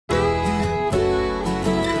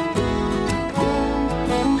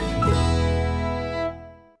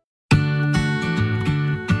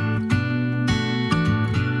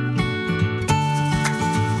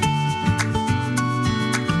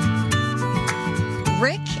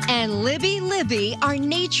Rick and Libby are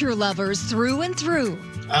nature lovers through and through.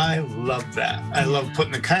 I love that. I love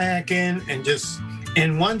putting the kayak in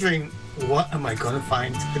and wondering, what am I going to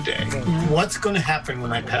find today? Yeah. What's going to happen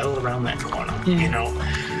when I paddle around that corner? You know,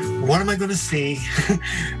 what am I going to see?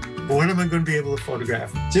 What am I going to be able to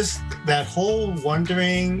photograph? Just that whole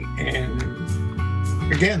wondering and,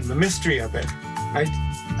 again, the mystery of it. I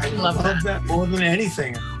love that more than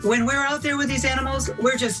anything. When we're out there with these animals,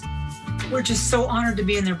 we're just so honored to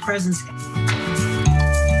be in their presence.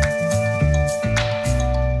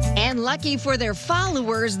 And lucky for their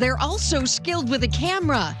followers, they're also skilled with a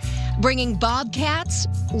camera, bringing bobcats,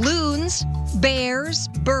 loons, bears,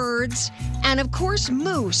 birds, and of course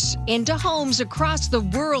moose into homes across the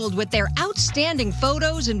world with their outstanding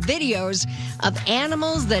photos and videos of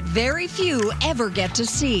animals that very few ever get to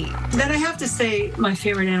see. Then I have to say my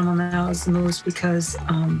favorite animal now is the moose, because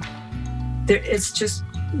it's just,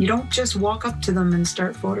 you don't just walk up to them and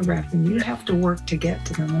start photographing. You have to work to get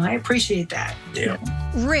to them, and I appreciate that. Yeah.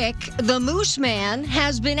 Rick, the Moose Man,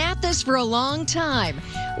 has been at this for a long time.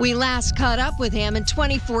 We last caught up with him in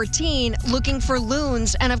 2014, looking for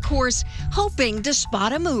loons and, of course, hoping to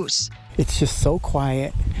spot a moose. It's just so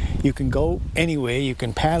quiet. You can go anywhere. You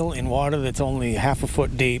can paddle in water that's only half a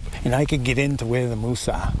foot deep, and I can get into where the moose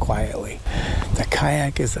are quietly. The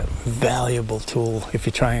kayak is a valuable tool if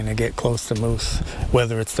you're trying to get close to moose,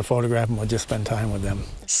 whether it's to photograph them or just spend time with them.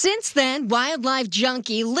 Since then, wildlife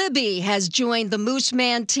junkie Libby has joined the Moose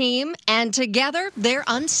Man team, and together they're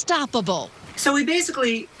unstoppable. So we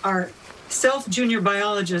basically are self-trained junior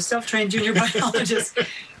biologists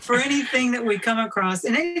for anything that we come across,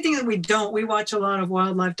 and anything that we don't. We watch a lot of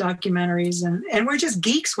wildlife documentaries, and we're just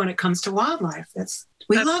geeks when it comes to wildlife.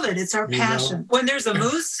 We love it. It's our passion. When there's a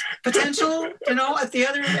moose potential, at the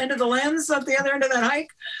other end of the lens, at the other end of that hike,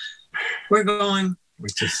 we're going. We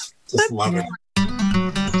just love it.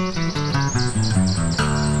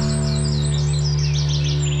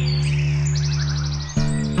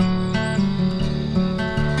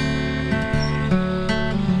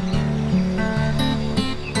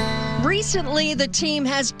 Recently, the team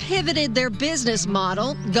has pivoted their business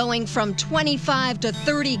model, going from 25 to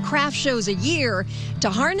 30 craft shows a year to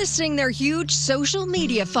harnessing their huge social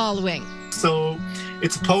media following. So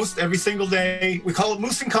it's a post every single day. We call it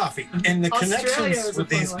Moose and Coffee. And the connections with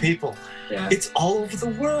these people, it's all over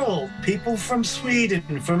the world. People from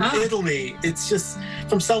Sweden, from Italy. It's just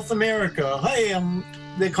from South America. Hey,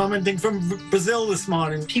 they're commenting from Brazil this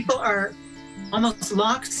morning. People are almost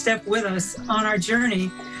lockstep with us on our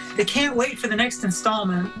journey. They can't wait for the next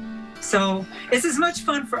installment. So it's as much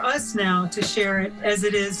fun for us now to share it as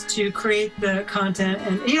it is to create the content.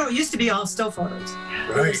 And, it used to be all still photos.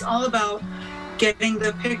 Right. It's all about getting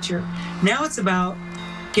the picture. Now it's about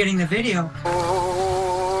getting the video.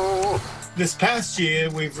 This past year,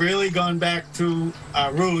 we've really gone back to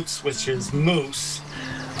our roots, which is moose.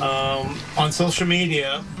 On social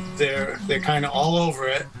media, they're kind of all over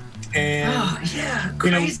it. And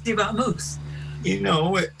crazy about moose.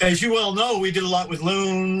 As you well know, we did a lot with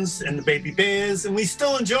loons and the baby bears, and we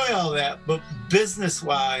still enjoy all that. But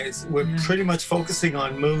business-wise, we're pretty much focusing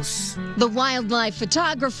on moose. The wildlife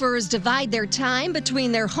photographers divide their time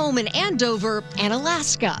between their home in Andover and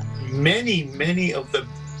Alaska. Many of the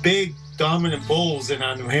big dominant bulls in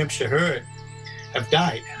our New Hampshire herd have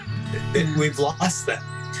died. We've lost them.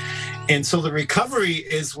 And so the recovery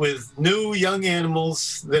is with new young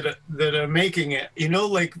animals that are making it.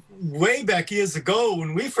 Like way back years ago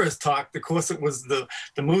when we first talked, of course, it was the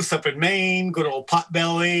moose up in Maine, good old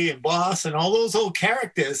Potbelly and Boss and all those old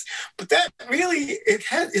characters. But that really,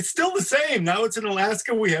 it's still the same. Now it's in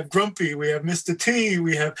Alaska. We have Grumpy, we have Mr. T,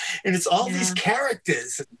 and it's all these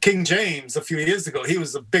characters. King James, a few years ago, he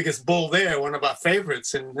was the biggest bull there, one of our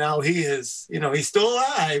favorites. And now he is, he's still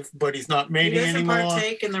alive, but he's not mating anymore. He doesn't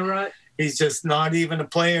partake in the rut. He's just not even a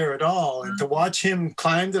player at all. And to watch him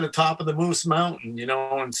climb to the top of the Moose Mountain,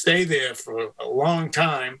 and stay there for a long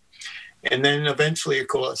time. And then eventually, of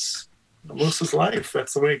course, the moose's life.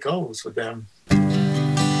 That's the way it goes with them.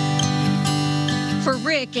 For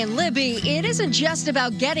Rick and Libby, it isn't just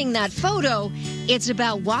about getting that photo. It's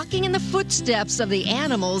about walking in the footsteps of the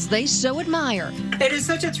animals they so admire. It is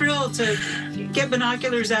such a thrill to get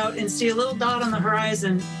binoculars out and see a little dot on the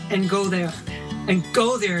horizon and go there. And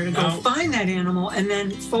go there to go find that animal and then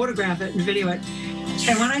photograph it and video it.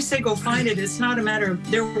 And when I say go find it, it's not a matter of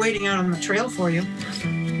they're waiting out on the trail for you.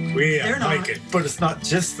 We like it, but it's not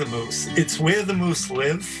just the moose. It's where the moose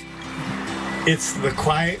live. It's the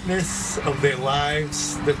quietness of their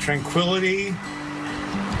lives, the tranquility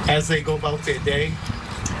as they go about their day.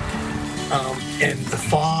 and the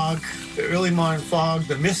fog, the early morning fog,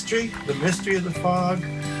 the mystery of the fog,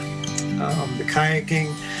 the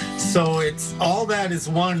kayaking. So it's all that is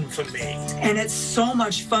one for me. And it's so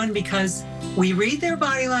much fun because we read their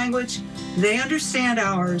body language, they understand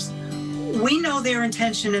ours, we know their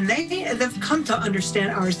intention, and they've come to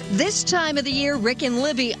understand ours. This time of the year, Rick and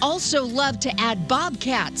Libby also love to add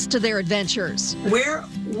bobcats to their adventures.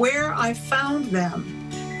 Where I found them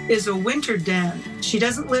is a winter den. She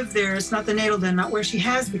doesn't live there. It's not the natal den, not where she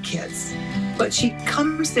has the kids. But she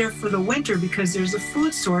comes there for the winter because there's a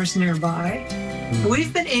food source nearby.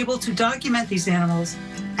 We've been able to document these animals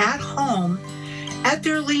at home, at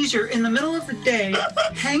their leisure, in the middle of the day,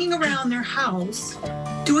 hanging around their house,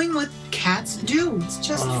 doing what cats do. It's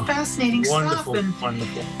just fascinating stuff.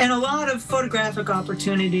 Wonderful. And a lot of photographic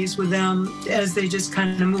opportunities with them as they just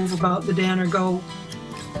kind of move about the den or go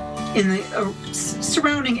in the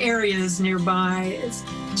surrounding areas nearby. It's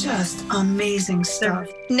just amazing stuff.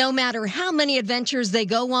 No matter how many adventures they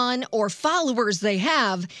go on or followers they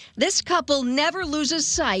have, this couple never loses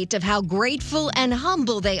sight of how grateful and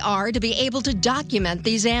humble they are to be able to document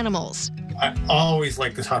these animals. I always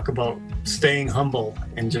like to talk about staying humble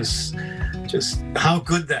and just how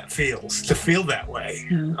good that feels to feel that way.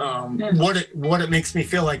 What it makes me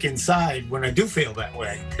feel like inside when I do feel that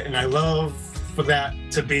way. And I love for that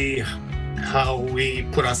to be how we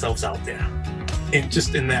put ourselves out there,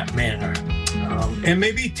 in that manner. And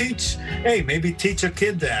maybe teach a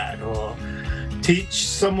kid that, or teach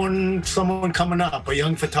someone coming up, a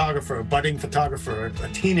young photographer, a budding photographer, a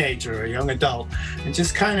teenager, a young adult, and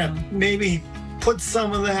just kind of maybe put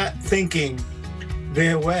some of that thinking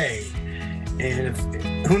their way. And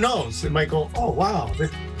who knows, it might go, oh wow,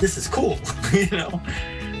 this is cool.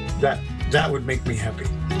 That would make me happy.